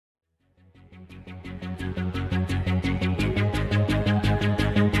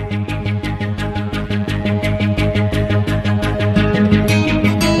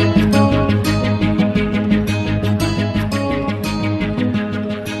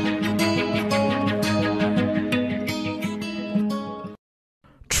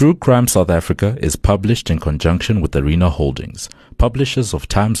True Crime South Africa is published in conjunction with Arena Holdings, publishers of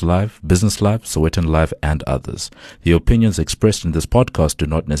Times Live, Business Live, Sowetan Live, and others. The opinions expressed in this podcast do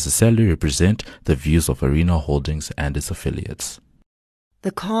not necessarily represent the views of Arena Holdings and its affiliates.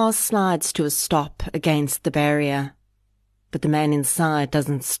 The car slides to a stop against the barrier, but the man inside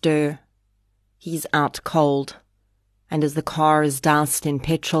doesn't stir. He's out cold, and as the car is doused in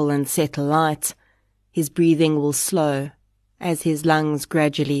petrol and set alight, his breathing will slow as his lungs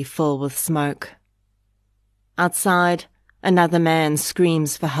gradually fill with smoke. Outside, another man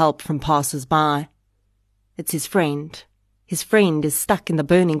screams for help from passers-by. It's his friend. His friend is stuck in the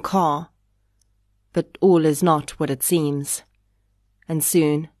burning car. But all is not what it seems. And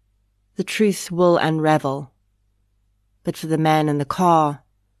soon, the truth will unravel. But for the man in the car,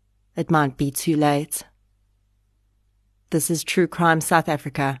 it might be too late. This is True Crime South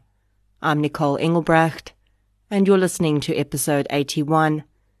Africa. I'm Nicole Engelbrecht, and you're listening to episode 81,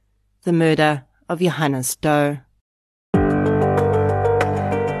 The Murder of Johannes Doe.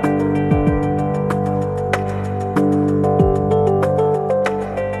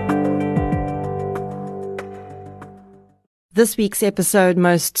 This week's episode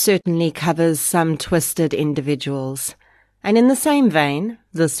most certainly covers some twisted individuals. And in the same vein,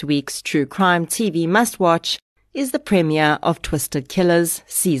 this week's True Crime TV must-watch is the premiere of Twisted Killers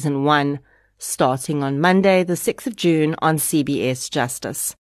Season 1, starting on Monday the 6th of June on CBS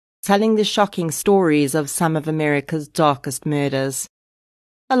Justice, telling the shocking stories of some of America's darkest murders.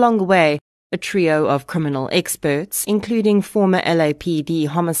 Along the way, a trio of criminal experts, including former LAPD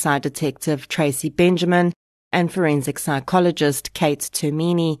homicide detective Tracy Benjamin and forensic psychologist Kate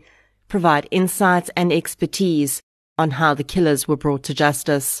Termini, provide insight and expertise on how the killers were brought to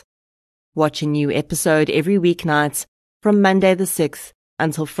justice. Watch a new episode every weeknight from Monday the 6th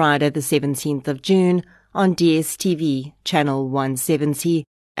until Friday the 17th of June on DSTV channel 170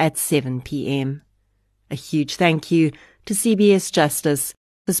 at 7 p.m. A huge thank you to CBS Justice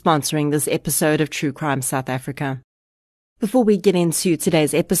for sponsoring this episode of True Crime South Africa. Before we get into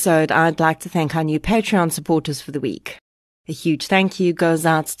today's episode, I'd like to thank our new Patreon supporters for the week. A huge thank you goes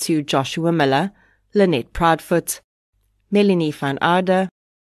out to Joshua Miller, Lynette Proudfoot, Melanie van Aarde,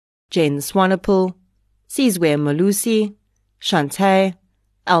 Jen Swanepoel, Sizwe Malusi, Shantae,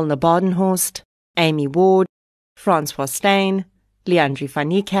 Elna Badenhorst, Amy Ward, Francois Steyn, Leandri van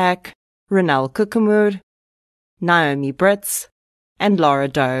Niekerk, Renal Kukumur, Naomi Brits, and Laura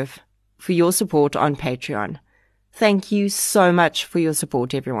Dove for your support on Patreon. Thank you so much for your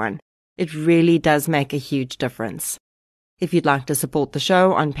support, everyone. It really does make a huge difference. If you'd like to support the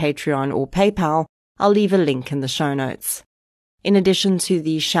show on Patreon or PayPal, I'll leave a link in the show notes. In addition to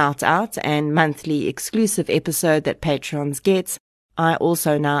the shout-out and monthly exclusive episode that Patreons get, I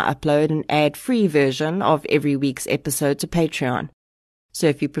also now upload an ad-free version of every week's episode to Patreon. So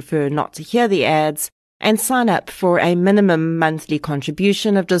if you prefer not to hear the ads, and sign up for a minimum monthly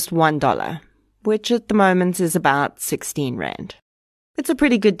contribution of just $1, which at the moment is about 16 Rand. It's a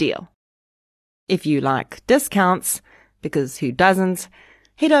pretty good deal. If you like discounts, because who doesn't,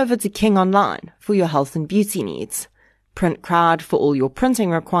 head over to King Online for your health and beauty needs, Print Crowd for all your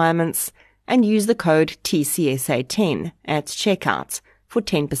printing requirements, and use the code TCSA10 at checkout for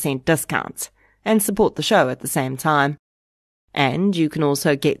 10% discount, and support the show at the same time. And you can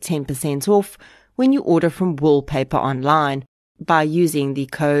also get 10% off when you order from Wallpaper Online by using the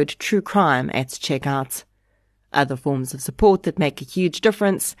code TRUECRIME at checkout. Other forms of support that make a huge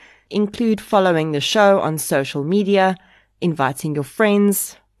difference include following the show on social media, inviting your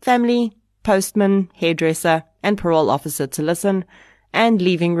friends, family, postman, hairdresser, and parole officer to listen, and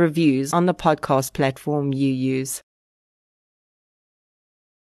leaving reviews on the podcast platform you use.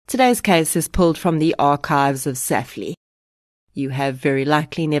 Today's case is pulled from the archives of SAFLI. You have very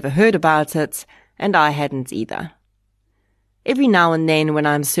likely never heard about it, and I hadn't either. Every now and then when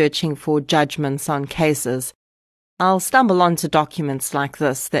I'm searching for judgments on cases, I'll stumble onto documents like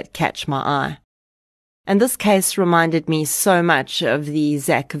this that catch my eye. And this case reminded me so much of the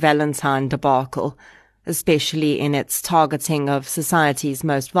Zach Valentine debacle, especially in its targeting of society's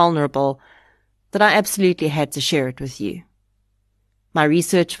most vulnerable, that I absolutely had to share it with you. My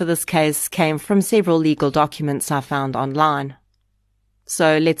research for this case came from several legal documents I found online.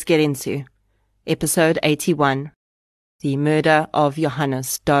 So let's get into episode 81, The Murder of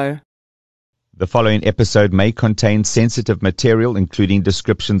Johannes Doe. The following episode may contain sensitive material, including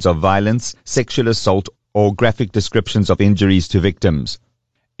descriptions of violence, sexual assault, or graphic descriptions of injuries to victims.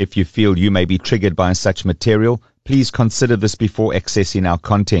 If you feel you may be triggered by such material, please consider this before accessing our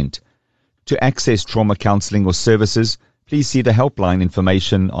content. To access trauma counseling or services, please see the helpline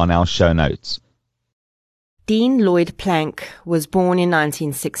information on our show notes. Dean Lloyd Plank was born in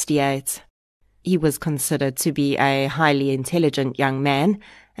 1968. He was considered to be a highly intelligent young man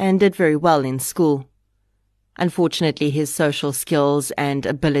and did very well in school. Unfortunately, his social skills and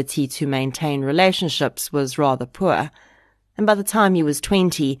ability to maintain relationships was rather poor, and by the time he was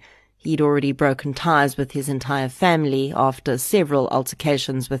 20, he'd already broken ties with his entire family after several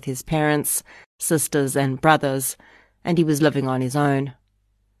altercations with his parents, sisters and brothers, and he was living on his own.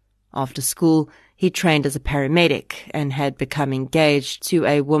 After school, he trained as a paramedic and had become engaged to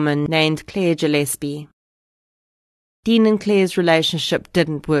a woman named Claire Gillespie. Dean and Claire's relationship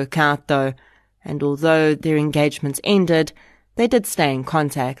didn't work out though, and although their engagement ended, they did stay in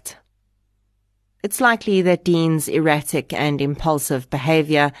contact. It's likely that Dean's erratic and impulsive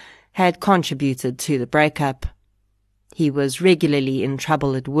behavior had contributed to the breakup. He was regularly in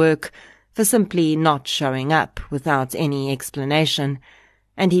trouble at work for simply not showing up without any explanation,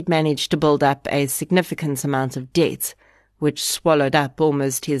 and he'd managed to build up a significant amount of debt, which swallowed up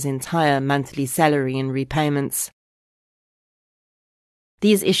almost his entire monthly salary in repayments.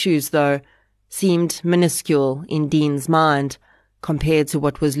 These issues, though, seemed minuscule in Dean's mind compared to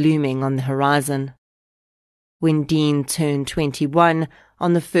what was looming on the horizon. When Dean turned 21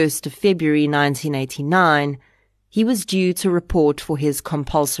 on the 1st of February 1989, he was due to report for his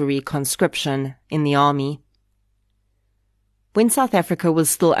compulsory conscription in the army. When South Africa was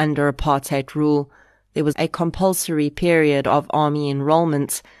still under apartheid rule, there was a compulsory period of army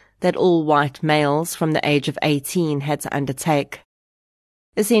enrollment that all white males from the age of 18 had to undertake.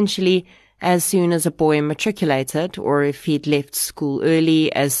 Essentially, as soon as a boy matriculated, or if he'd left school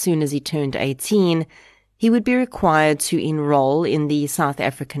early as soon as he turned 18, he would be required to enroll in the South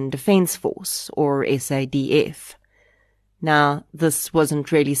African Defence Force, or SADF. Now, this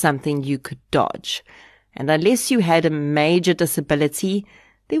wasn't really something you could dodge, and unless you had a major disability,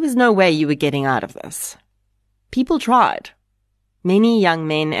 there was no way you were getting out of this. People tried. Many young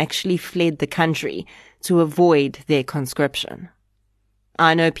men actually fled the country to avoid their conscription.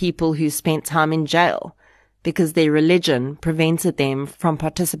 I know people who spent time in jail because their religion prevented them from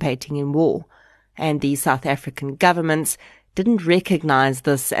participating in war, and the South African government didn't recognize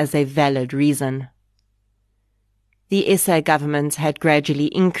this as a valid reason. The SA government had gradually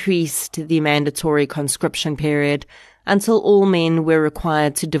increased the mandatory conscription period until all men were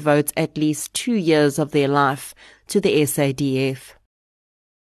required to devote at least 2 years of their life to the SADF.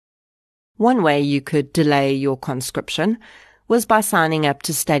 One way you could delay your conscription was by signing up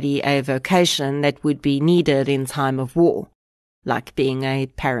to study a vocation that would be needed in time of war, like being a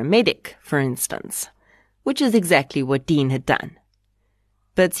paramedic, for instance, which is exactly what Dean had done.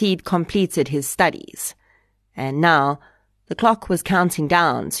 But he'd completed his studies, and now the clock was counting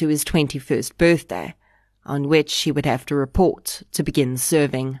down to his 21st birthday, on which he would have to report to begin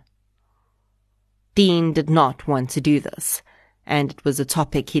serving. Dean did not want to do this, and it was a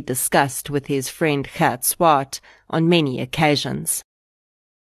topic he discussed with his friend Gert Swart on many occasions.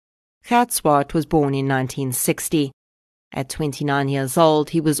 Gert Swart was born in 1960. At 29 years old,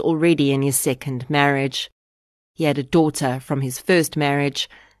 he was already in his second marriage. He had a daughter from his first marriage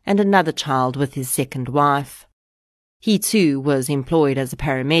and another child with his second wife. He too was employed as a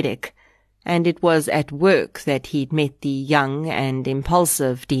paramedic, and it was at work that he'd met the young and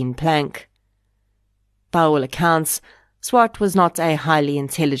impulsive Dean Plank. By all accounts, Swart was not a highly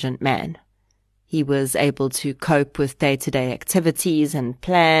intelligent man. He was able to cope with day-to-day activities and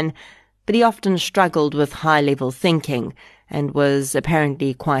plan, but he often struggled with high-level thinking and was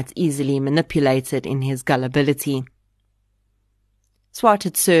apparently quite easily manipulated in his gullibility. Swart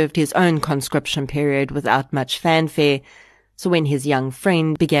had served his own conscription period without much fanfare, so when his young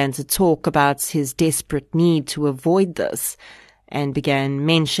friend began to talk about his desperate need to avoid this and began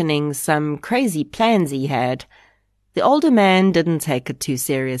mentioning some crazy plans he had, the older man didn't take it too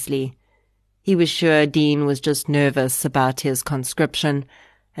seriously. He was sure Dean was just nervous about his conscription,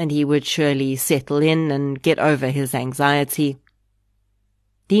 and he would surely settle in and get over his anxiety.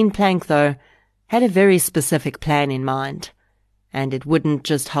 Dean Plank, though, had a very specific plan in mind, and it wouldn't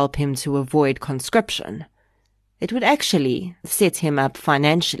just help him to avoid conscription. It would actually set him up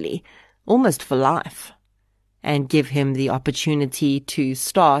financially, almost for life, and give him the opportunity to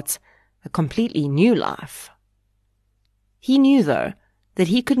start a completely new life. He knew, though, that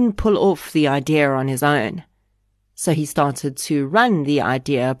he couldn't pull off the idea on his own, so he started to run the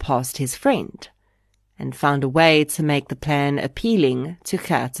idea past his friend, and found a way to make the plan appealing to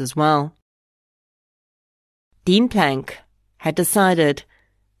Gert as well. Dean Plank had decided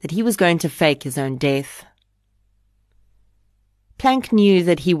that he was going to fake his own death. Plank knew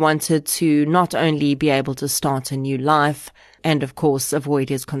that he wanted to not only be able to start a new life, and of course avoid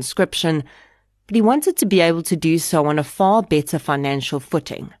his conscription, but he wanted to be able to do so on a far better financial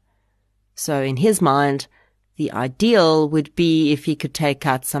footing. So in his mind, the ideal would be if he could take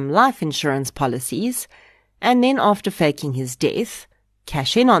out some life insurance policies and then, after faking his death,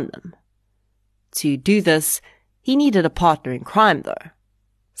 cash in on them. To do this, he needed a partner in crime, though.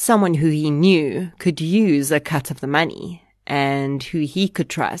 Someone who he knew could use a cut of the money and who he could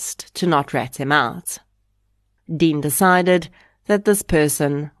trust to not rat him out. Dean decided that this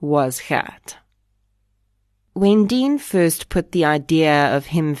person was Gert. When Dean first put the idea of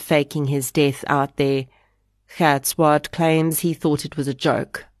him faking his death out there, Gert Swart claims he thought it was a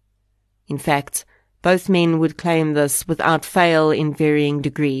joke. In fact, both men would claim this without fail in varying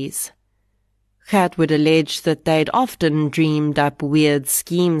degrees. Gert would allege that they'd often dreamed up weird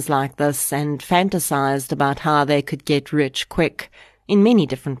schemes like this and fantasized about how they could get rich quick in many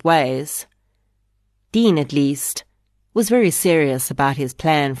different ways. Dean, at least, was very serious about his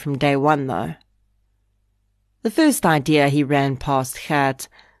plan from day one, though. The first idea he ran past Gert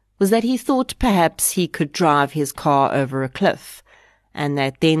was that he thought perhaps he could drive his car over a cliff, and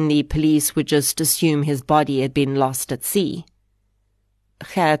that then the police would just assume his body had been lost at sea.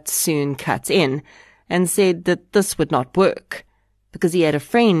 Gert soon cut in and said that this would not work, because he had a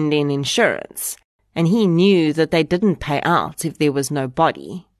friend in insurance, and he knew that they didn't pay out if there was no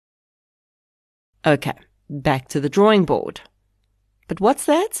body. Okay, back to the drawing board. But what's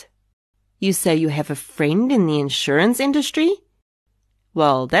that? You say you have a friend in the insurance industry?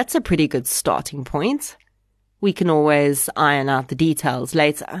 Well, that's a pretty good starting point. We can always iron out the details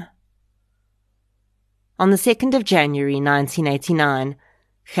later. On the 2nd of January 1989,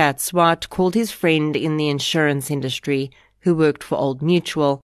 Gert Swart called his friend in the insurance industry who worked for Old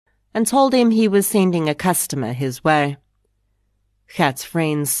Mutual and told him he was sending a customer his way. Gert's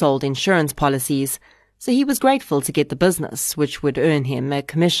friends sold insurance policies, so he was grateful to get the business, which would earn him a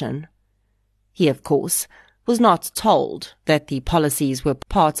commission. He, of course, was not told that the policies were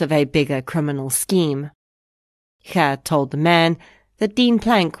part of a bigger criminal scheme. Gert told the man that Dean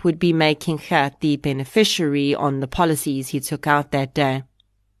Plank would be making Gert the beneficiary on the policies he took out that day.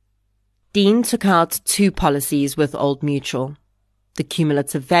 Dean took out 2 policies with Old Mutual. The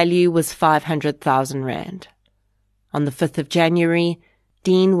cumulative value was 500,000 rand. On the 5th of January,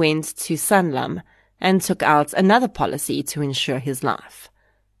 Dean went to Sanlam and took out another policy to insure his life.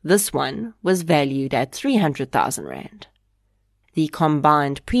 This one was valued at 300,000 rand. The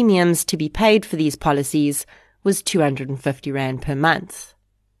combined premiums to be paid for these policies was 250 rand per month.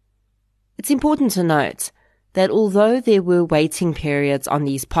 It's important to note that although there were waiting periods on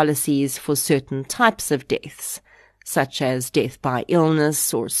these policies for certain types of deaths, such as death by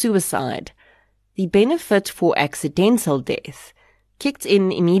illness or suicide, the benefit for accidental death kicked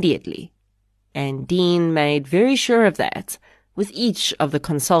in immediately, and Dean made very sure of that with each of the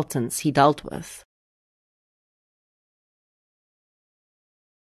consultants he dealt with.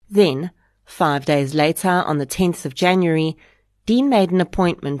 Then, 5 days later, on the 10th of January, Dean made an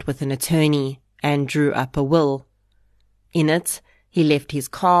appointment with an attorney and drew up a will. In it, he left his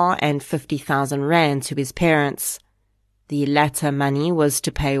car and 50,000 rand to his parents. The latter money was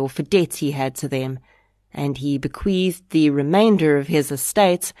to pay off a debt he had to them, and he bequeathed the remainder of his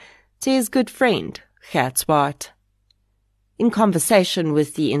estate to his good friend, Gert Swart. In conversation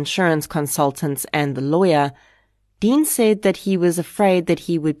with the insurance consultants and the lawyer, Dean said that he was afraid that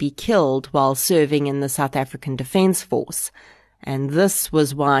he would be killed while serving in the South African Defence Force, and this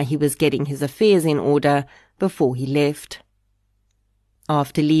was why he was getting his affairs in order before he left.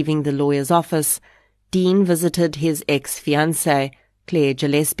 After leaving the lawyer's office, Dean visited his ex-fiancée, Claire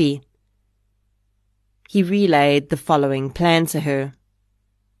Gillespie. He relayed the following plan to her.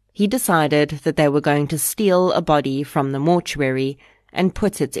 He decided that they were going to steal a body from the mortuary and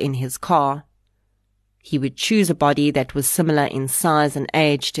put it in his car. He would choose a body that was similar in size and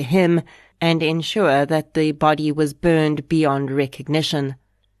age to him and ensure that the body was burned beyond recognition.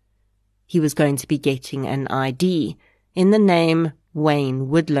 He was going to be getting an ID in the name Wayne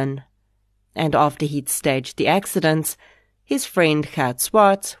Woodland, and after he'd staged the accident, his friend Gert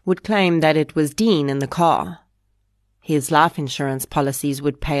Swart would claim that it was Dean in the car. His life insurance policies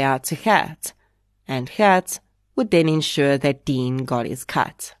would pay out to Gert, and Gert would then ensure that Dean got his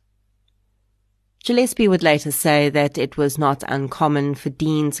cut. Gillespie would later say that it was not uncommon for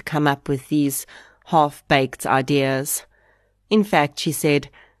Dean to come up with these half-baked ideas. In fact, she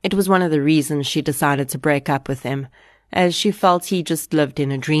said, it was one of the reasons she decided to break up with him, as she felt he just lived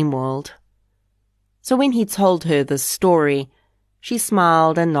in a dream world. So when he told her this story, she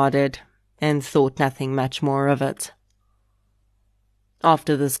smiled and nodded and thought nothing much more of it.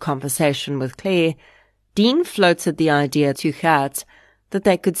 After this conversation with Claire, Dean floated the idea to Gert that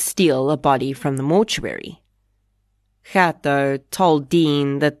they could steal a body from the mortuary. Gert, though, told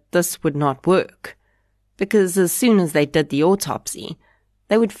Dean that this would not work, because as soon as they did the autopsy,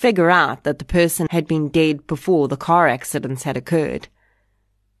 they would figure out that the person had been dead before the car accidents had occurred.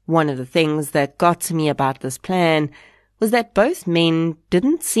 One of the things that got to me about this plan was that both men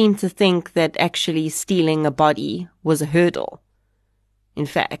didn't seem to think that actually stealing a body was a hurdle. In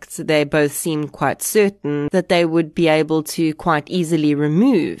fact, they both seemed quite certain that they would be able to quite easily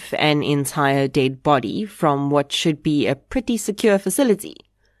remove an entire dead body from what should be a pretty secure facility.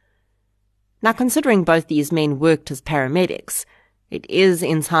 Now, considering both these men worked as paramedics, it is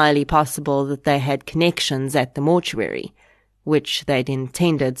entirely possible that they had connections at the mortuary, which they'd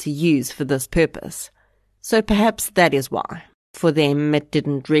intended to use for this purpose. So perhaps that is why, for them, it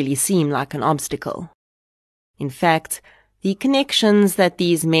didn't really seem like an obstacle. In fact, the connections that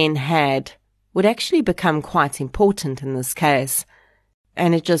these men had would actually become quite important in this case,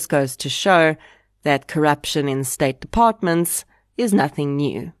 and it just goes to show that corruption in state departments is nothing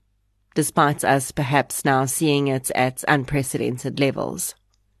new, despite us perhaps now seeing it at unprecedented levels.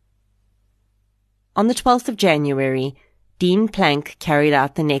 On the 12th of January, Dean Plank carried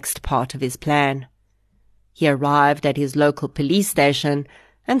out the next part of his plan. He arrived at his local police station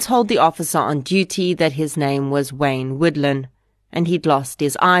and told the officer on duty that his name was Wayne Woodlin, and he'd lost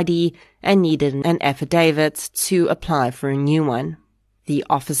his ID and needed an affidavit to apply for a new one. The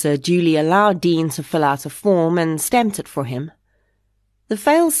officer duly allowed Dean to fill out a form and stamped it for him. The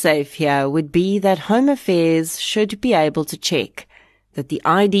fail-safe here would be that Home Affairs should be able to check that the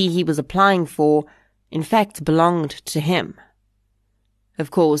ID he was applying for in fact belonged to him. Of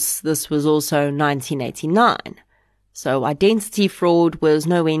course, this was also 1989, so identity fraud was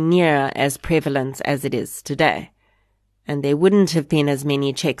nowhere near as prevalent as it is today, and there wouldn't have been as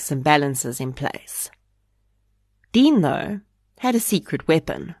many checks and balances in place. Dean, though, had a secret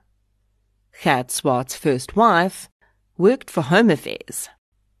weapon. Gert Swart's first wife worked for Home Affairs.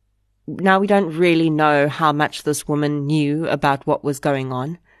 Now, we don't really know how much this woman knew about what was going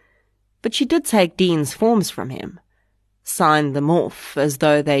on, but she did take Dean's forms from him, signed them off as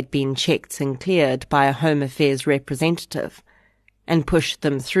though they'd been checked and cleared by a Home Affairs representative, and pushed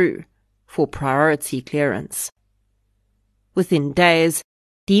them through for priority clearance. Within days,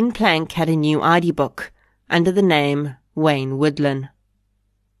 Dean Plank had a new ID book under the name Wayne Woodlin.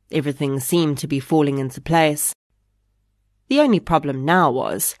 Everything seemed to be falling into place. The only problem now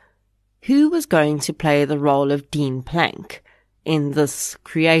was, who was going to play the role of Dean Plank in this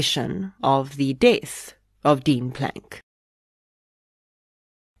creation of the death of Dean Plank?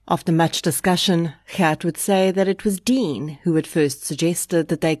 After much discussion, Gert would say that it was Dean who had first suggested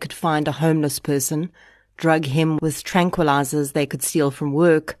that they could find a homeless person, drug him with tranquilizers they could steal from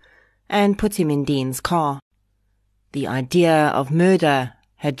work, and put him in Dean's car. The idea of murder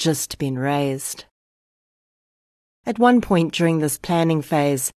had just been raised. At one point during this planning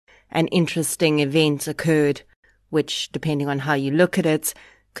phase, an interesting event occurred, which, depending on how you look at it,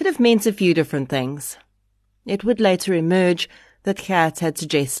 could have meant a few different things. It would later emerge that Gert had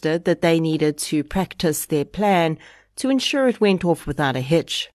suggested that they needed to practice their plan to ensure it went off without a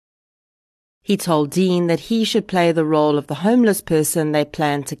hitch. He told Dean that he should play the role of the homeless person they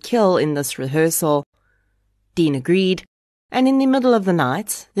planned to kill in this rehearsal. Dean agreed, and in the middle of the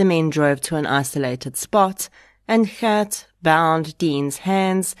night, the men drove to an isolated spot, and Gert bound Dean's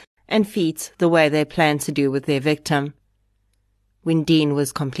hands and feet the way they planned to do with their victim. When Dean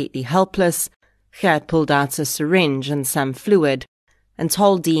was completely helpless, Gert pulled out a syringe and some fluid and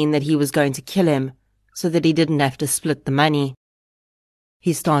told Dean that he was going to kill him so that he didn't have to split the money.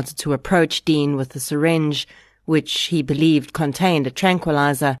 He started to approach Dean with the syringe, which he believed contained a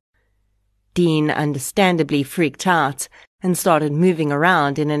tranquilizer. Dean understandably freaked out and started moving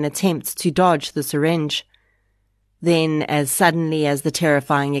around in an attempt to dodge the syringe. Then, as suddenly as the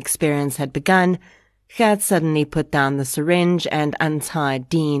terrifying experience had begun, Gert suddenly put down the syringe and untied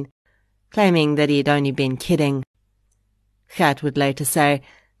Dean, claiming that he had only been kidding. Gert would later say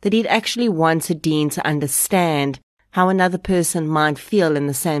that he'd actually wanted Dean to understand how another person might feel in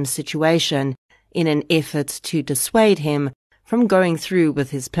the same situation in an effort to dissuade him from going through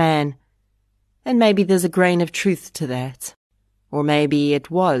with his plan. And maybe there's a grain of truth to that. Or maybe it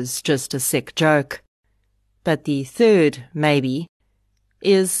was just a sick joke. But the third maybe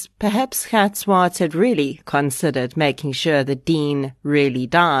is perhaps Gert Swart had really considered making sure that Dean really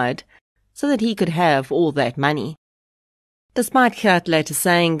died so that he could have all that money. Despite Gert later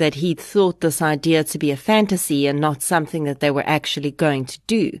saying that he'd thought this idea to be a fantasy and not something that they were actually going to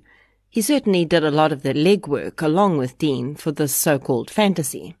do, he certainly did a lot of the legwork along with Dean for this so-called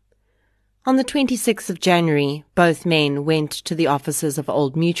fantasy. On the 26th of January, both men went to the offices of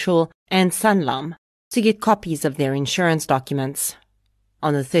Old Mutual and Sanlam to get copies of their insurance documents.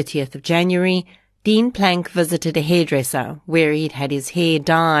 On the 30th of January, Dean Plank visited a hairdresser where he'd had his hair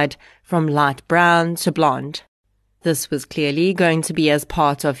dyed from light brown to blonde. This was clearly going to be as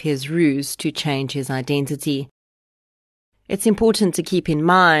part of his ruse to change his identity. It's important to keep in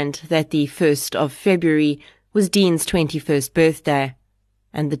mind that the 1st of February was Dean's 21st birthday,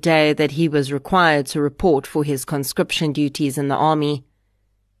 and the day that he was required to report for his conscription duties in the army.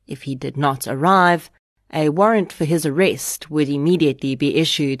 If he did not arrive, a warrant for his arrest would immediately be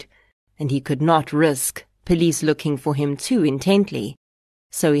issued, and he could not risk police looking for him too intently,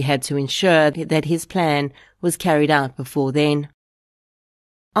 so he had to ensure that his plan was carried out before then.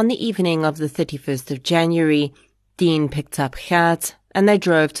 On the evening of the 31st of January, Dean picked up Gert and they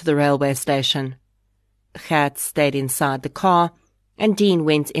drove to the railway station. Gert stayed inside the car, and Dean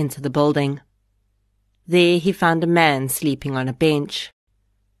went into the building. There he found a man sleeping on a bench.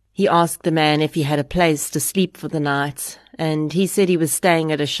 He asked the man if he had a place to sleep for the night, and he said he was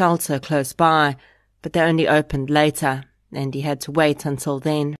staying at a shelter close by, but they only opened later, and he had to wait until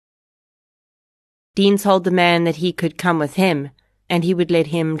then. Dean told the man that he could come with him, and he would let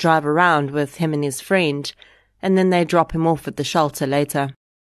him drive around with him and his friend, and then they'd drop him off at the shelter later.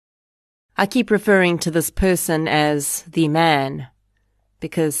 I keep referring to this person as the man,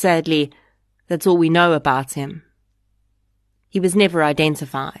 because sadly, that's all we know about him. He was never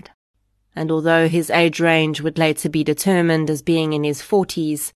identified, and although his age range would later be determined as being in his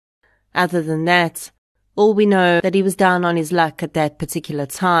 40s, other than that, all we know that he was down on his luck at that particular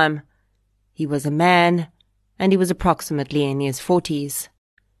time. He was a man, and he was approximately in his 40s.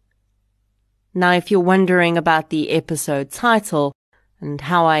 Now, if you're wondering about the episode title and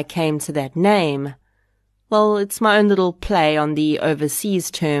how I came to that name, well, it's my own little play on the overseas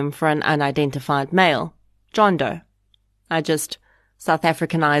term for an unidentified male, John Doe. I just South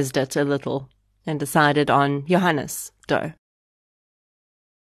Africanized it a little and decided on Johannes Doe.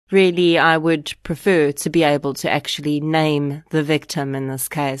 Really, I would prefer to be able to actually name the victim in this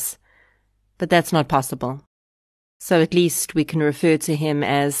case, but that's not possible. So at least we can refer to him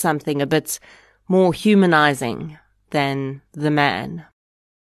as something a bit more humanizing than the man.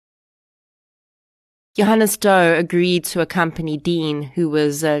 Johannes Doe agreed to accompany Dean, who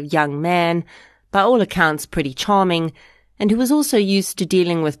was a young man, by all accounts pretty charming, and who was also used to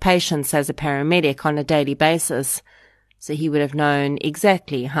dealing with patients as a paramedic on a daily basis, so he would have known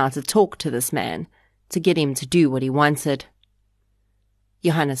exactly how to talk to this man to get him to do what he wanted.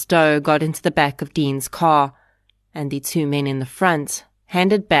 Johannes Doe got into the back of Dean's car, and the two men in the front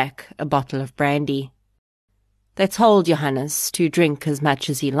handed back a bottle of brandy. They told Johannes to drink as much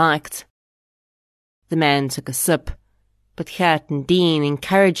as he liked. The man took a sip, but Gert and Dean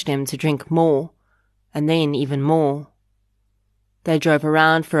encouraged him to drink more, and then even more. They drove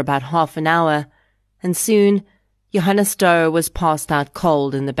around for about half an hour, and soon Johannes Doe was passed out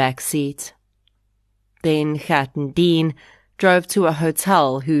cold in the back seat. Then Gert and Dean drove to a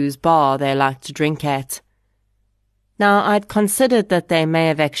hotel whose bar they liked to drink at. Now, I'd considered that they may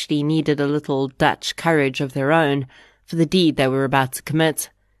have actually needed a little Dutch courage of their own for the deed they were about to commit,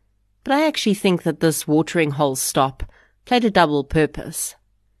 but I actually think that this watering hole stop played a double purpose.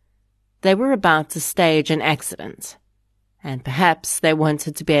 They were about to stage an accident, and perhaps they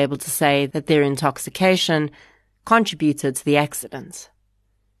wanted to be able to say that their intoxication contributed to the accident.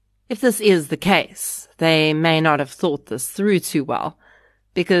 If this is the case, they may not have thought this through too well,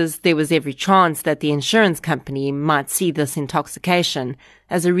 because there was every chance that the insurance company might see this intoxication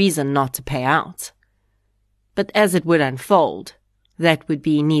as a reason not to pay out. But as it would unfold, that would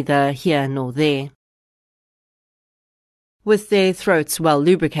be neither here nor there. With their throats well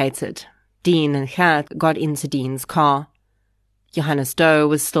lubricated, Dean and Gert got into Dean's car. Johannes Doe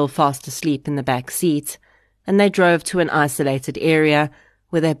was still fast asleep in the back seat, and they drove to an isolated area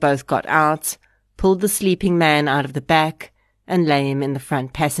where they both got out, pulled the sleeping man out of the back, and lay him in the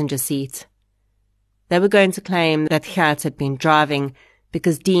front passenger seat. They were going to claim that Gert had been driving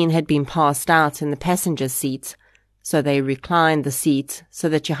because Dean had been passed out in the passenger seat, so they reclined the seat so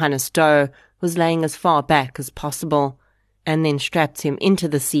that Johannes Doe was laying as far back as possible, and then strapped him into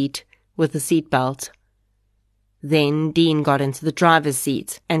the seat with a seatbelt. Then Dean got into the driver's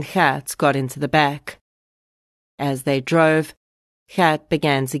seat and Gert got into the back. As they drove, Gert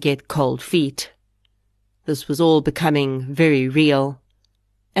began to get cold feet. This was all becoming very real,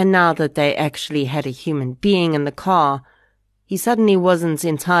 and now that they actually had a human being in the car, he suddenly wasn't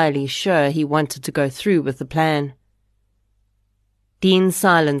entirely sure he wanted to go through with the plan. Dean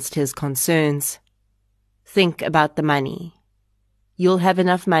silenced his concerns. Think about the money. You'll have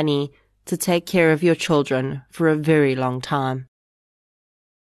enough money to take care of your children for a very long time.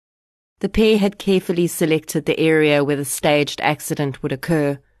 The pair had carefully selected the area where the staged accident would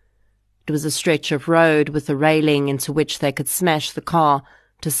occur. It was a stretch of road with a railing into which they could smash the car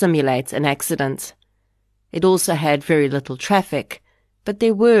to simulate an accident. It also had very little traffic, but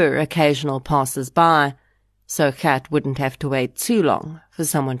there were occasional passers-by, so Gert wouldn't have to wait too long for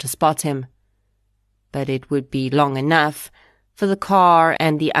someone to spot him. But it would be long enough for the car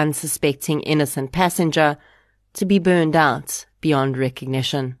and the unsuspecting innocent passenger to be burned out beyond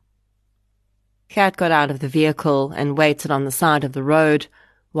recognition. Gert got out of the vehicle and waited on the side of the road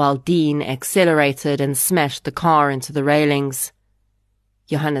while Dean accelerated and smashed the car into the railings.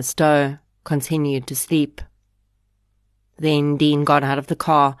 Johannes Doe continued to sleep. Then Dean got out of the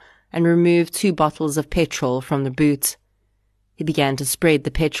car and removed 2 bottles of petrol from the boot. He began to spread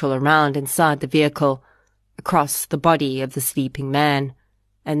the petrol around inside the vehicle, across the body of the sleeping man,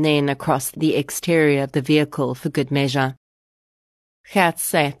 and then across the exterior of the vehicle for good measure. Gert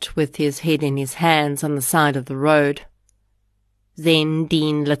sat with his head in his hands on the side of the road. Then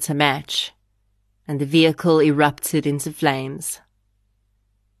Dean lit a match, and the vehicle erupted into flames.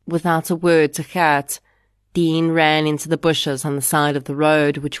 Without a word to Gert, Dean ran into the bushes on the side of the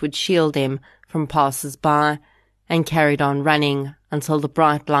road which would shield him from passers-by, and carried on running until the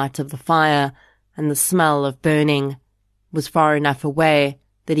bright light of the fire and the smell of burning was far enough away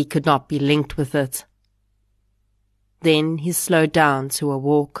that he could not be linked with it. Then he slowed down to a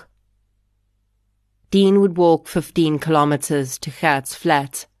walk. Dean would walk 15 kilometers to Gert's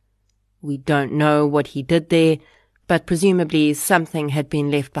flat. We don't know what he did there, but presumably something had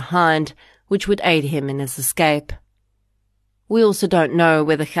been left behind which would aid him in his escape. We also don't know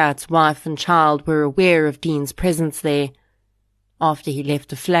whether Gert's wife and child were aware of Dean's presence there. After he left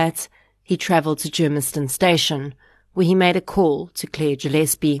the flat, he travelled to Germiston Station, where he made a call to Claire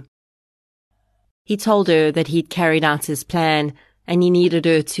Gillespie. He told her that he'd carried out his plan and he needed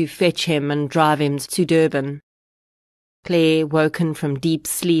her to fetch him and drive him to Durban. Claire, woken from deep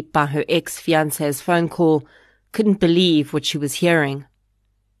sleep by her ex-fiancé's phone call, couldn't believe what she was hearing.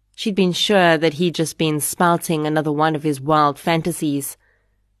 She'd been sure that he'd just been spouting another one of his wild fantasies,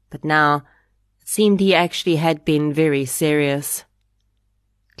 but now it seemed he actually had been very serious.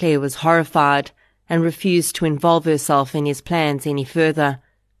 Claire was horrified and refused to involve herself in his plans any further.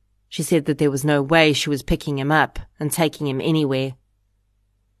 She said that there was no way she was picking him up and taking him anywhere.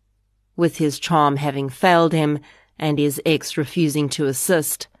 With his charm having failed him and his ex refusing to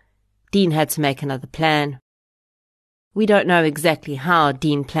assist, Dean had to make another plan. We don't know exactly how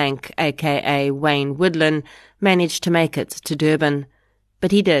Dean Plank, aka Wayne Woodland, managed to make it to Durban,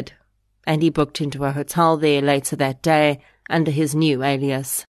 but he did, and he booked into a hotel there later that day under his new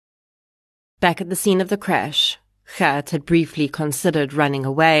alias. Back at the scene of the crash, Gert had briefly considered running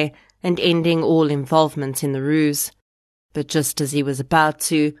away and ending all involvement in the ruse, but just as he was about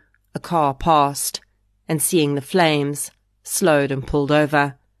to, a car passed, and seeing the flames, slowed and pulled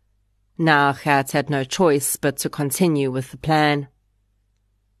over. Now Gert had no choice but to continue with the plan.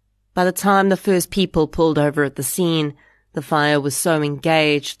 By the time the first people pulled over at the scene, the fire was so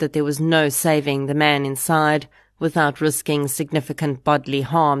engaged that there was no saving the man inside without risking significant bodily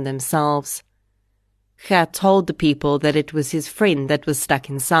harm themselves. Gert told the people that it was his friend that was stuck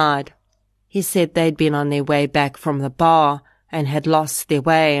inside. He said they'd been on their way back from the bar and had lost their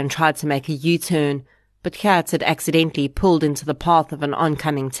way and tried to make a U-turn, but Gert had accidentally pulled into the path of an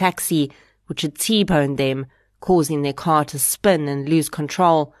oncoming taxi, which had T-boned them, causing their car to spin and lose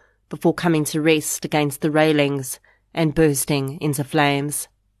control before coming to rest against the railings and bursting into flames.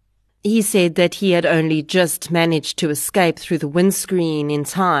 He said that he had only just managed to escape through the windscreen in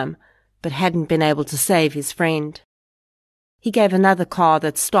time, but hadn't been able to save his friend. He gave another car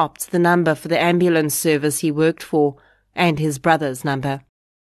that stopped the number for the ambulance service he worked for and his brother's number.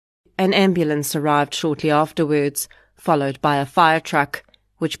 An ambulance arrived shortly afterwards, followed by a fire truck,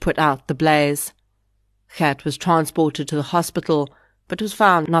 which put out the blaze. Gert was transported to the hospital, but was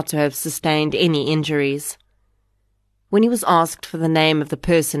found not to have sustained any injuries. When he was asked for the name of the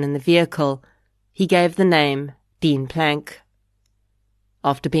person in the vehicle, he gave the name Dean Plank.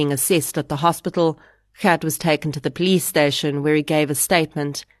 After being assessed at the hospital, Gert was taken to the police station where he gave a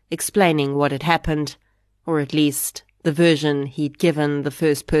statement explaining what had happened, or at least the version he'd given the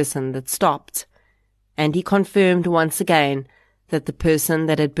first person that stopped, and he confirmed once again that the person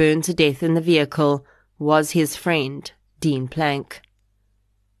that had burned to death in the vehicle was his friend, Dean Plank.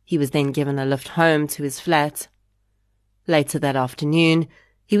 He was then given a lift home to his flat. Later that afternoon,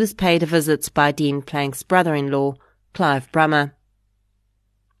 he was paid a visit by Dean Plank's brother-in-law, Clive Brummer.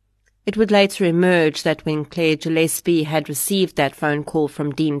 It would later emerge that when Claire Gillespie had received that phone call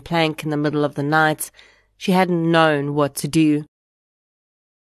from Dean Plank in the middle of the night, she hadn't known what to do.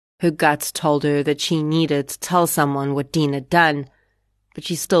 Her gut told her that she needed to tell someone what Dean had done, but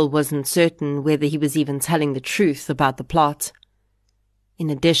she still wasn't certain whether he was even telling the truth about the plot. In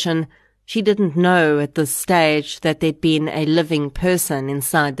addition, she didn't know at this stage that there'd been a living person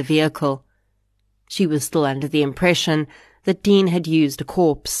inside the vehicle. She was still under the impression that Dean had used a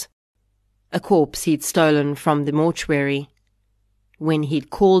corpse he'd stolen from the mortuary. When he'd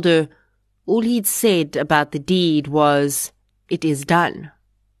called her, all he'd said about the deed was, "It is done,"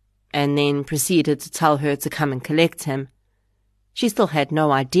 and then proceeded to tell her to come and collect him. She still had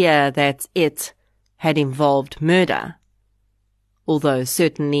no idea that it had involved murder, although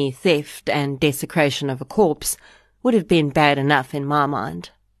certainly theft and desecration of a corpse would have been bad enough in my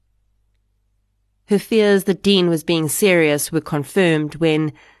mind. Her fears that Dean was being serious were confirmed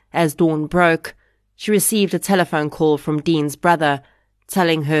when, as dawn broke, she received a telephone call from Dean's brother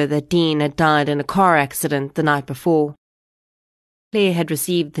telling her that Dean had died in a car accident the night before. Claire had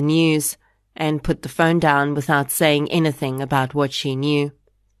received the news and put the phone down without saying anything about what she knew.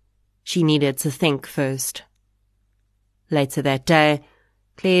 She needed to think first. Later that day,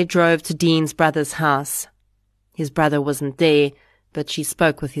 Claire drove to Dean's brother's house. His brother wasn't there, but she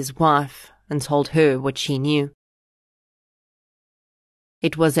spoke with his wife and told her what she knew.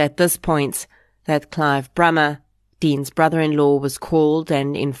 It was at this point that Clive Brummer, Dean's brother-in-law, was called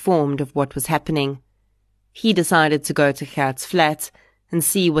and informed of what was happening. He decided to go to Gert's flat and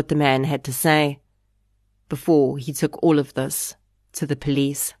see what the man had to say, before he took all of this to the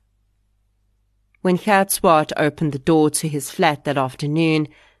police. When Gert Swart opened the door to his flat that afternoon,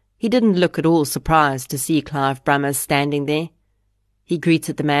 he didn't look at all surprised to see Clive Brummer standing there. He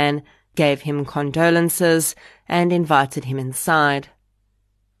greeted the man, gave him condolences, and invited him inside.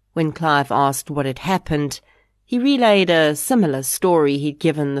 When Clive asked what had happened, he relayed a similar story he'd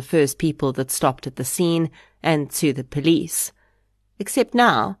given the first people that stopped at the scene and to the police. Except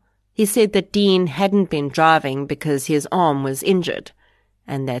now, he said that Dean hadn't been driving because his arm was injured,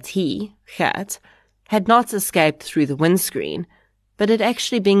 and that he, Gert, had not escaped through the windscreen, but had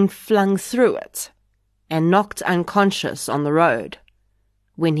actually been flung through it and knocked unconscious on the road.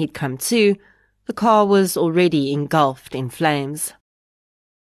 When he'd come to, the car was already engulfed in flames.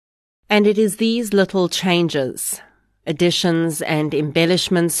 And it is these little changes, additions and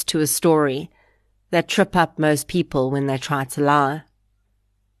embellishments to a story that trip up most people when they try to lie.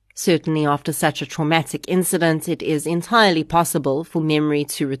 Certainly after such a traumatic incident, it is entirely possible for memory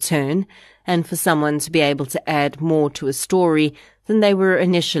to return and for someone to be able to add more to a story than they were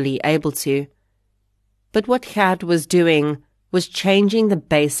initially able to. But what Gert was doing was changing the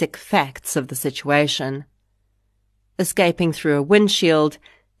basic facts of the situation. Escaping through a windshield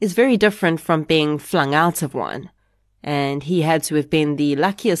is very different from being flung out of one, and he had to have been the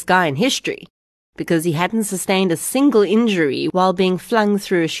luckiest guy in history, because he hadn't sustained a single injury while being flung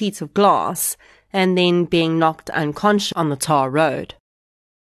through a sheet of glass and then being knocked unconscious on the tar road.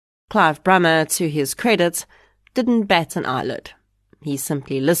 Clive Brummer, to his credit, didn't bat an eyelid. He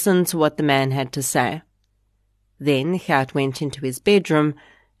simply listened to what the man had to say. Then Gert went into his bedroom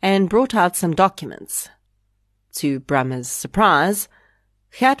and brought out some documents. To Brummer's surprise,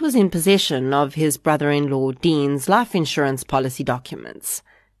 Gert was in possession of his brother-in-law Dean's life insurance policy documents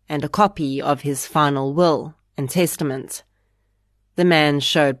and a copy of his final will and testament. The man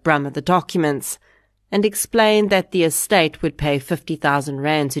showed Brummer the documents and explained that the estate would pay 50,000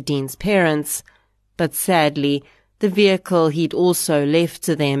 rand to Dean's parents, but sadly, the vehicle he'd also left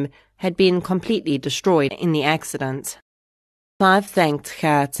to them had been completely destroyed in the accident. Clive thanked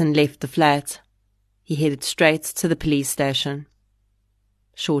Gert and left the flat. He headed straight to the police station.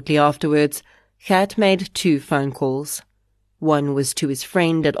 Shortly afterwards, Gert made 2 phone calls. One was to his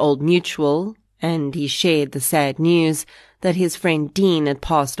friend at Old Mutual, and he shared the sad news that his friend Dean had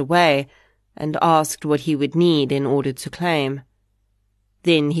passed away and asked what he would need in order to claim.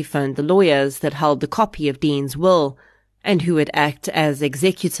 Then he phoned the lawyers that held the copy of Dean's will and who would act as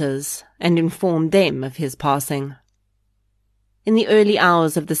executors, and informed them of his passing. In the early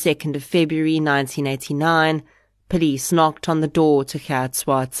hours of the 2nd of February 1989, police knocked on the door to Gert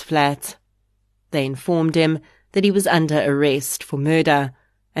Swart's flat. They informed him that he was under arrest for murder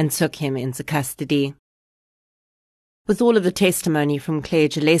and took him into custody. With all of the testimony from Claire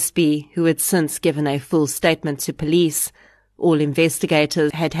Gillespie, who had since given a full statement to police, all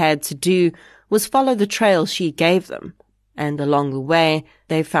investigators had had to do was follow the trail she gave them, and along the way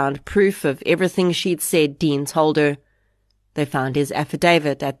they found proof of everything she'd said Dean told her. They found his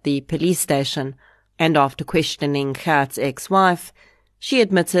affidavit at the police station, and after questioning Gert's ex-wife, She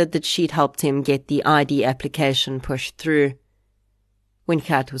admitted that she'd helped him get the ID application pushed through. When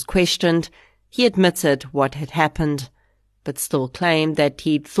Gert was questioned, he admitted what had happened, but still claimed that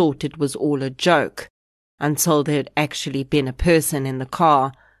he'd thought it was all a joke, until there had actually been a person in the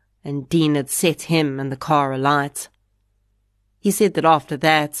car, and Dean had set him and the car alight. He said that after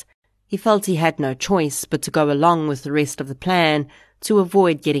that, he felt he had no choice but to go along with the rest of the plan to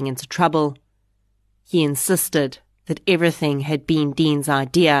avoid getting into trouble. He insisted that everything had been Dean's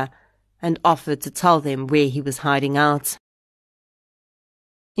idea and offered to tell them where he was hiding out.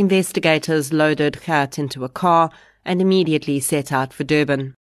 Investigators loaded Gert into a car and immediately set out for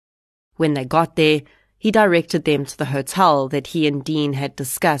Durban. When they got there, he directed them to the hotel that he and Dean had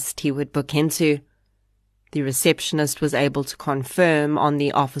discussed he would book into. The receptionist was able to confirm on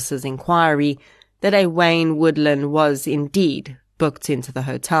the officer's inquiry that a Wayne Woodland was indeed booked into the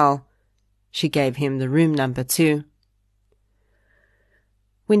hotel. She gave him the room number too.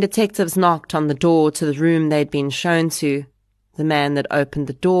 When detectives knocked on the door to the room they'd been shown to, the man that opened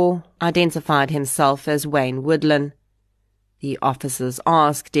the door identified himself as Wayne Woodland. The officers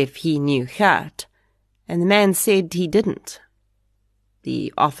asked if he knew Gert, and the man said he didn't.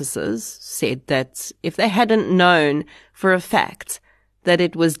 The officers said that if they hadn't known for a fact that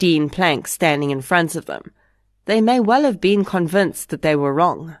it was Dean Plank standing in front of them, they may well have been convinced that they were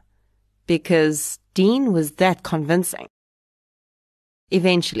wrong, because Dean was that convincing.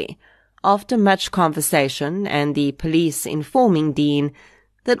 Eventually, after much conversation and the police informing Dean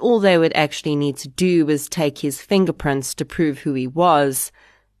that all they would actually need to do was take his fingerprints to prove who he was,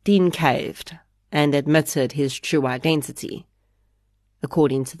 Dean caved and admitted his true identity.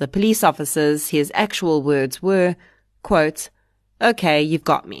 According to the police officers, his actual words were, quote, "Okay, you've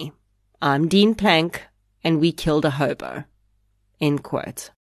got me. I'm Dean Plank, and we killed a hobo." End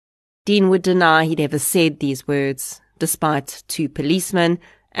quote. Dean would deny he'd ever said these words, despite 2 policemen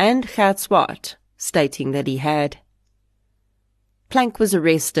and Gert Swart stating that he had. Plank was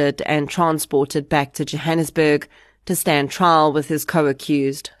arrested and transported back to Johannesburg to stand trial with his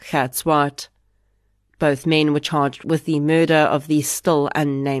co-accused, Gert Swart. Both men were charged with the murder of the still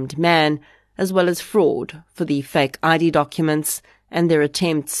unnamed man, as well as fraud for the fake ID documents and their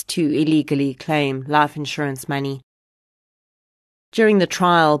attempts to illegally claim life insurance money. During the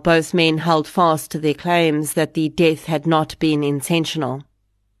trial, both men held fast to their claims that the death had not been intentional.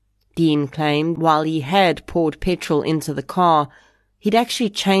 Dean claimed while he had poured petrol into the car, he'd actually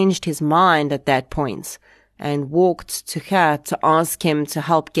changed his mind at that point and walked to Gert to ask him to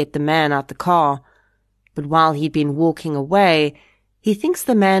help get the man out the car. But while he'd been walking away, he thinks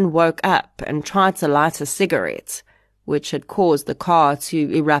the man woke up and tried to light a cigarette, which had caused the car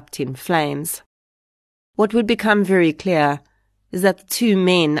to erupt in flames. What would become very clear is that the 2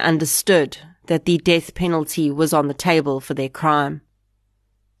 men understood that the death penalty was on the table for their crime.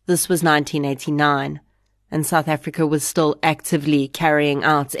 This was 1989, and South Africa was still actively carrying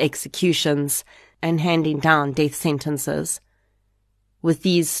out executions and handing down death sentences. With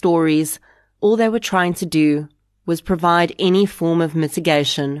these stories, all they were trying to do was provide any form of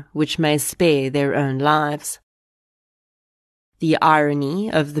mitigation which may spare their own lives. The irony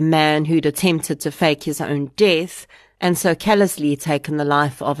of the man who'd attempted to fake his own death and so callously taken the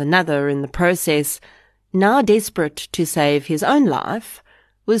life of another in the process, now desperate to save his own life,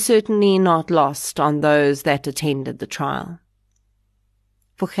 was certainly not lost on those that attended the trial.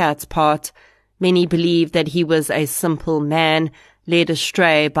 For Gert's part, many believed that he was a simple man led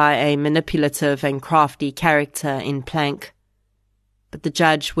astray by a manipulative and crafty character in Plank. But the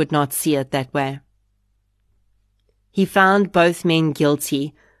judge would not see it that way. He found both men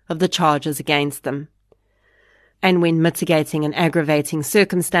guilty of the charges against them. And when mitigating and aggravating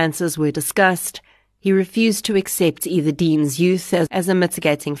circumstances were discussed, he refused to accept either Dean's youth as a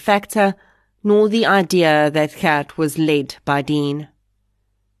mitigating factor, nor the idea that Gert was led by Dean.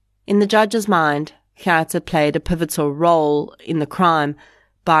 In the judge's mind, Gert had played a pivotal role in the crime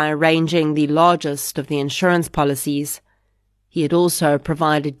by arranging the largest of the insurance policies. He had also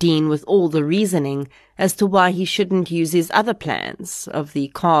provided Dean with all the reasoning as to why he shouldn't use his other plans of the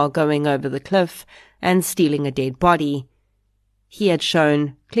car going over the cliff and stealing a dead body. He had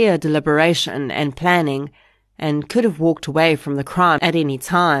shown clear deliberation and planning and could have walked away from the crime at any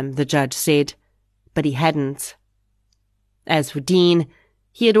time, the judge said, but he hadn't. As for Dean,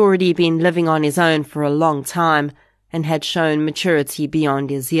 he had already been living on his own for a long time and had shown maturity beyond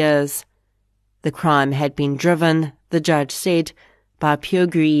his years. The crime had been driven, the judge said, by pure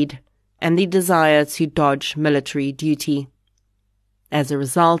greed and the desire to dodge military duty. As a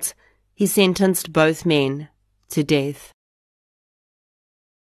result, he sentenced both men to death.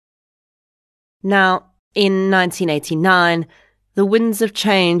 Now, in 1989, The winds of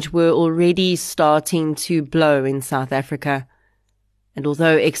change were already starting to blow in South Africa, and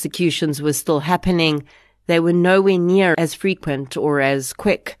although executions were still happening, they were nowhere near as frequent or as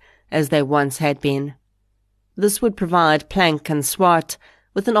quick as they once had been. This would provide Planck and Swart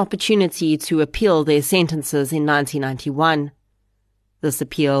with an opportunity to appeal their sentences in 1991. This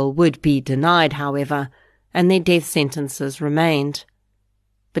appeal would be denied, however, and their death sentences remained.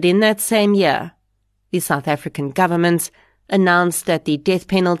 But in that same year, the South African government announced that the death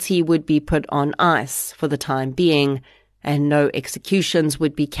penalty would be put on ice for the time being, and no executions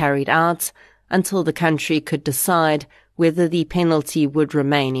would be carried out until the country could decide whether the penalty would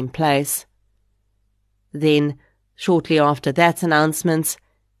remain in place. Then, shortly after that announcement,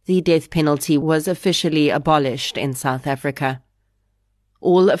 the death penalty was officially abolished in South Africa.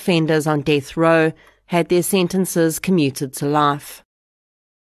 All offenders on death row had their sentences commuted to life.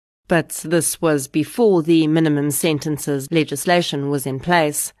 But this was before the minimum sentences legislation was in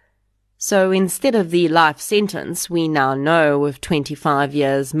place. So instead of the life sentence we now know of 25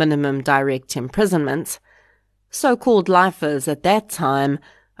 years minimum direct imprisonment, so-called lifers at that time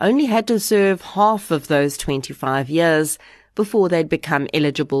only had to serve half of those 25 years before they'd become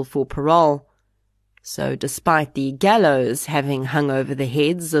eligible for parole. So despite the gallows having hung over the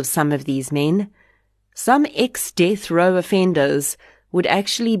heads of some of these men, some ex-death row offenders would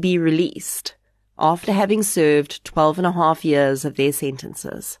actually be released after having served 12.5 years of their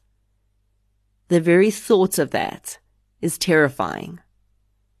sentences. The very thought of that is terrifying.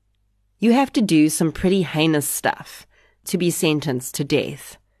 You have to do some pretty heinous stuff to be sentenced to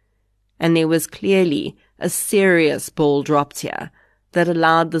death, and there was clearly a serious ball dropped here that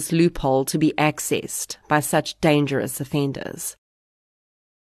allowed this loophole to be accessed by such dangerous offenders.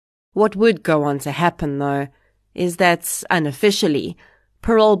 What would go on to happen, though, is that, unofficially,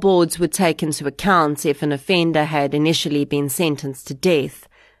 parole boards would take into account if an offender had initially been sentenced to death,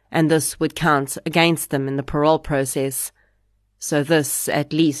 and this would count against them in the parole process. So this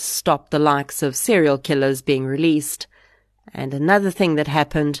at least stopped the likes of serial killers being released. And another thing that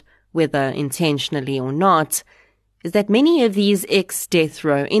happened, whether intentionally or not, is that many of these ex-death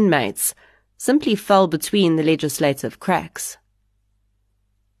row inmates simply fell between the legislative cracks.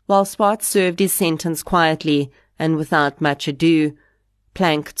 While Swart served his sentence quietly and without much ado,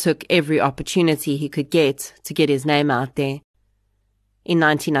 Planck took every opportunity he could get to get his name out there. In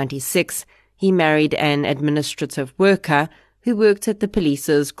 1996, he married an administrative worker who worked at the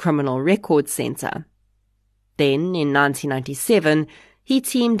police's Criminal Records Centre. Then, in 1997, he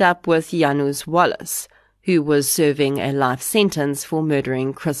teamed up with Janus Wallace, who was serving a life sentence for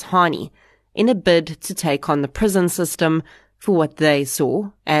murdering Chris Hani, in a bid to take on the prison system for what they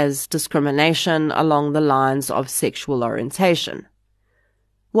saw as discrimination along the lines of sexual orientation.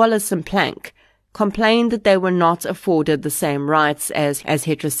 Wallace and Planck complained that they were not afforded the same rights as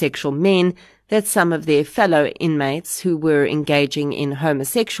heterosexual men that some of their fellow inmates who were engaging in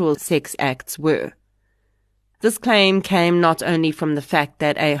homosexual sex acts were. This claim came not only from the fact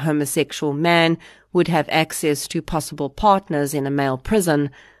that a homosexual man would have access to possible partners in a male prison,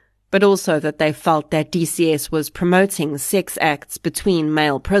 but also that they felt that DCS was promoting sex acts between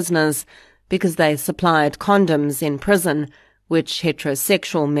male prisoners because they supplied condoms in prison, which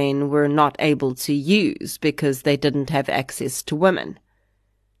heterosexual men were not able to use because they didn't have access to women.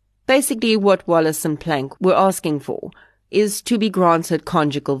 Basically, what Wallace and Planck were asking for is to be granted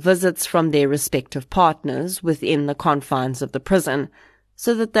conjugal visits from their respective partners within the confines of the prison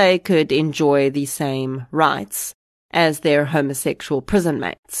so that they could enjoy the same rights as their homosexual prison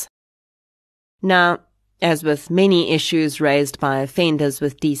mates. Now, as with many issues raised by offenders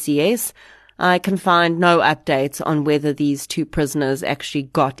with DCS, I can find no updates on whether these two prisoners actually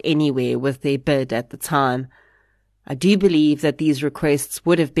got anywhere with their bid at the time. I do believe that these requests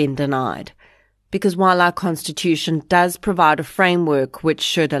would have been denied, because while our Constitution does provide a framework which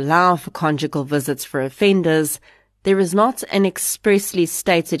should allow for conjugal visits for offenders, there is not an expressly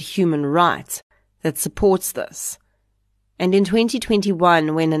stated human right that supports this. And in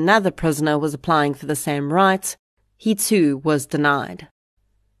 2021, when another prisoner was applying for the same right, he too was denied.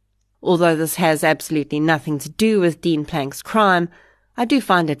 Although this has absolutely nothing to do with Dean Planck's crime, I do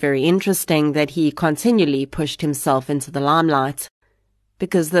find it very interesting that he continually pushed himself into the limelight,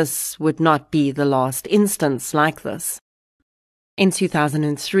 because this would not be the last instance like this. In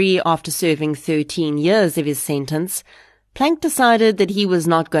 2003, after serving 13 years of his sentence, Planck decided that he was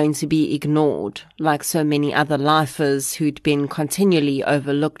not going to be ignored, like so many other lifers who'd been continually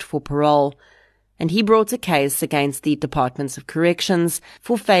overlooked for parole, and he brought a case against the Departments of Corrections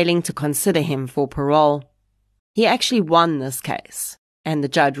for failing to consider him for parole. He actually won this case, and the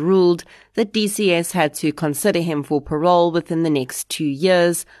judge ruled that DCS had to consider him for parole within the next 2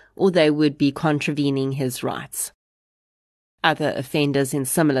 years, or they would be contravening his rights. Other offenders in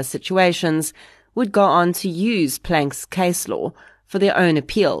similar situations would go on to use Plank's case law for their own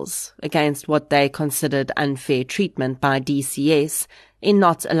appeals against what they considered unfair treatment by DCS in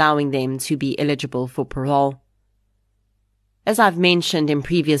not allowing them to be eligible for parole. As I've mentioned in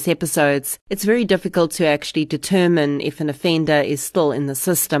previous episodes, it's very difficult to actually determine if an offender is still in the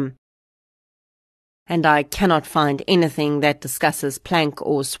system. And I cannot find anything that discusses Plank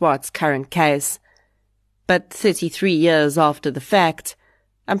or Swart's current case. But 33 years after the fact,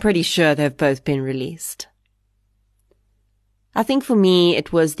 I'm pretty sure they've both been released. I think for me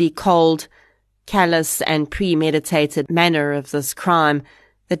it was the cold, callous and premeditated manner of this crime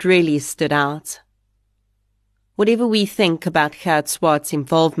that really stood out. Whatever we think about Gert Swart's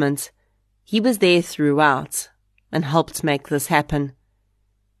involvement, he was there throughout and helped make this happen.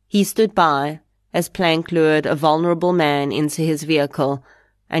 He stood by as Plank lured a vulnerable man into his vehicle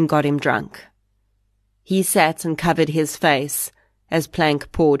and got him drunk. He sat and covered his face as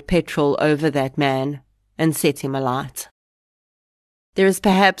Plank poured petrol over that man and set him alight. There is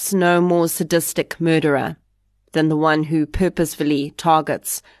perhaps no more sadistic murderer than the one who purposefully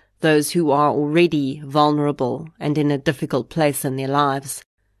targets those who are already vulnerable and in a difficult place in their lives.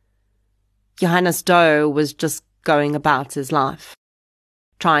 Johannes Doe was just going about his life,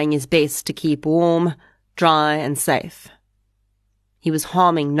 trying his best to keep warm, dry and safe. He was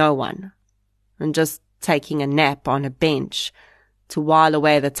harming no one and just taking a nap on a bench to while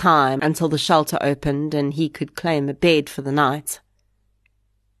away the time until the shelter opened and he could claim a bed for the night.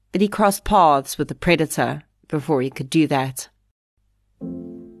 But he crossed paths with the predator before he could do that.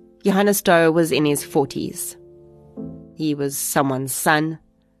 Johannes Doe was in his 40s. He was someone's son,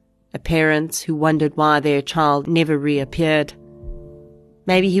 a parent who wondered why their child never reappeared.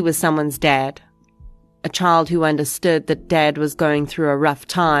 Maybe he was someone's dad, a child who understood that dad was going through a rough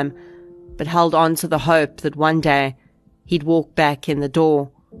time, but held on to the hope that one day he'd walk back in the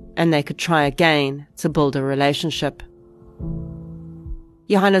door and they could try again to build a relationship.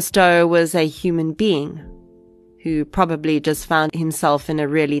 Johannes Doe was a human being who probably just found himself in a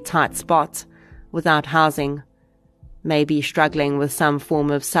really tight spot without housing, maybe struggling with some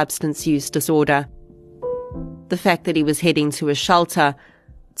form of substance use disorder. The fact that he was heading to a shelter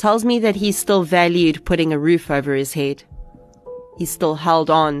tells me that he still valued putting a roof over his head. He still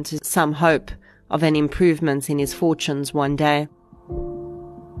held on to some hope of an improvement in his fortunes one day.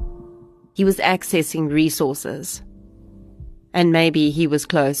 He was accessing resources, and maybe he was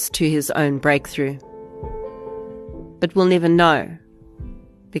close to his own breakthrough. But we'll never know,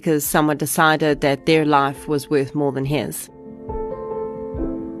 because someone decided that their life was worth more than his.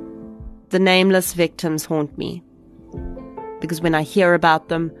 The nameless victims haunt me, because when I hear about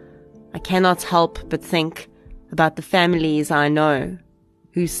them, I cannot help but think about the families I know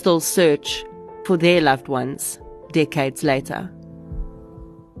who still search for their loved ones decades later.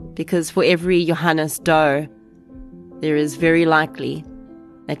 Because for every Johannes Doe, there is very likely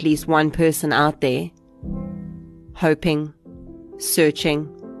at least one person out there hoping, searching,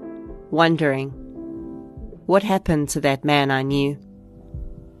 wondering, what happened to that man I knew?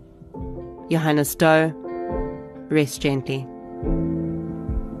 Johannes Doe, rest gently.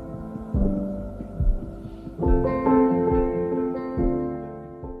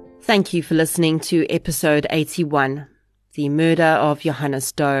 Thank you for listening to episode 81, The Murder of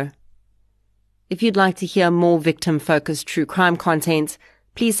Johannes Doe. If you'd like to hear more victim-focused true crime content,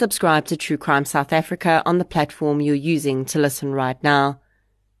 please subscribe to True Crime South Africa on the platform you're using to listen right now.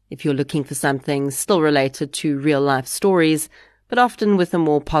 If you're looking for something still related to real-life stories, but often with a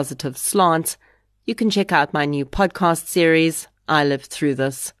more positive slant, you can check out my new podcast series, I Lived Through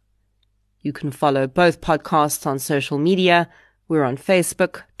This. You can follow both podcasts on social media. We're on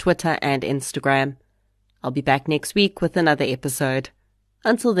Facebook, Twitter, and Instagram. I'll be back next week with another episode.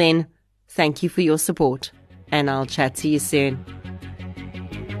 Until then, thank you for your support, and I'll chat to you soon.